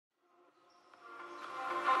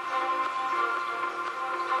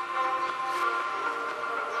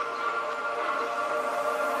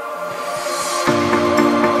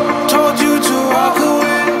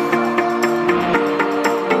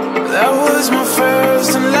my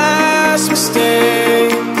first and last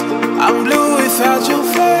mistake. I'm blue without your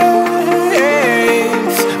face,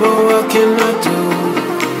 but what can I do?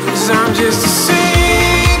 'Cause I'm just a sinking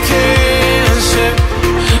ship,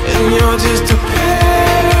 and you're just a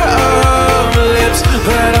pair of lips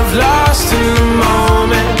that I've lost in the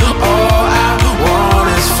moment. All I want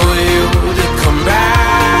is for you to come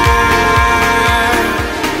back.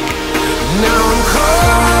 Now I'm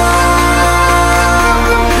caught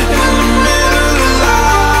in the middle of life,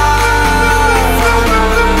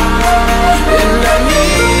 and I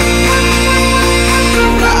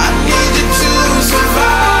need you to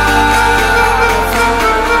survive.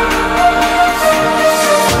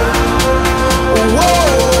 Whoa,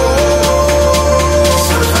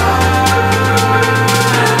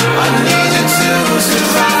 I need you to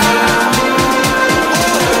survive.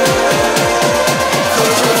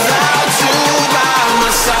 'Cause without you by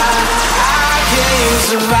my side, I can't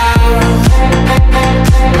survive.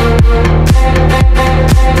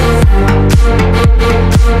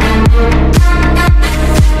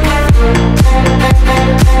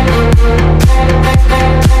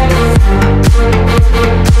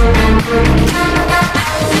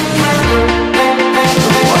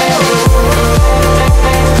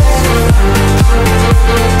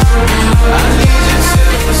 I need you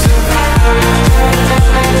to survive.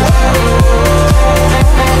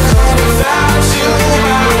 'Cause without you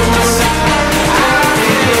by my side, I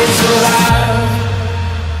can't survive.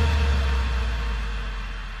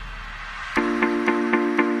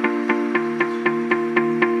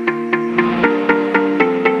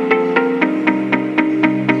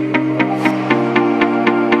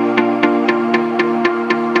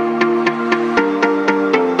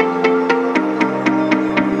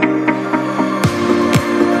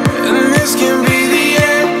 And this can be the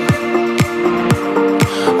end.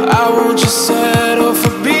 I won't just settle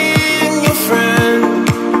for being your friend.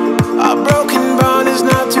 Our broken bond is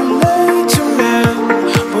not too late to mend,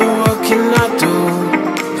 but what can I do?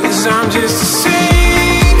 'Cause I'm just a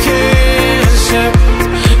sinking ship,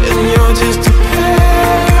 and you're just a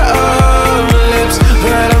pair of lips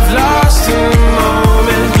that I've lost in the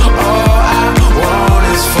moment. All I want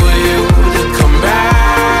is for you to come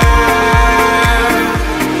back.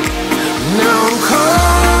 Now I'm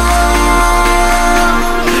caught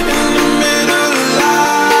in the middle of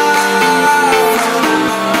life,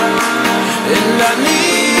 and I need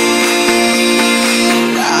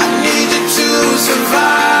you to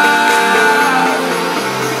survive.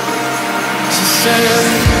 She said,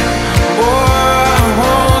 boy, I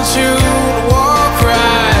want you to walk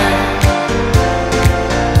right,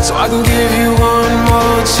 so I can give you one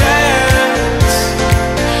more chance.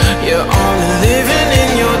 You're only living in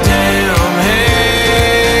your damn head.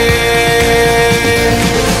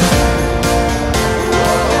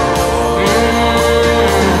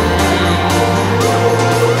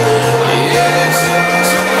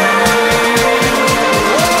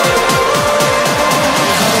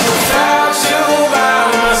 Without you by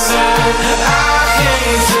my side, I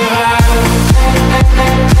can't survive.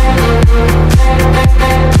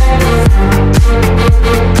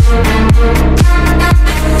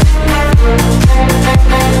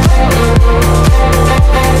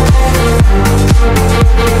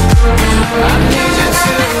 I need you to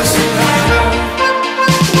survive.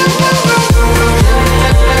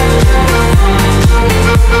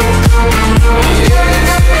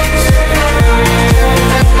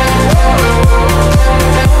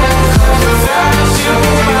 Without you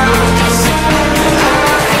by my side, I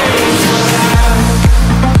can't survive.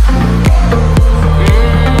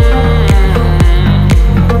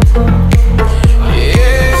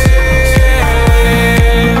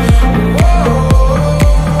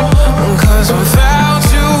 Cause without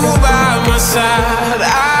you by my side,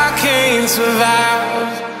 I can't survive.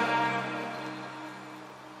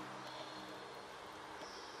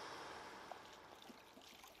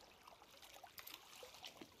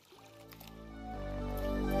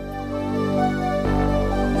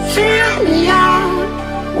 Fill me out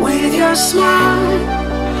with your smile,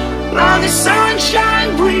 while the sunshine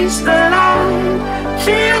brings the light.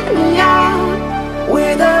 Fill me out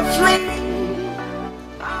with a flame.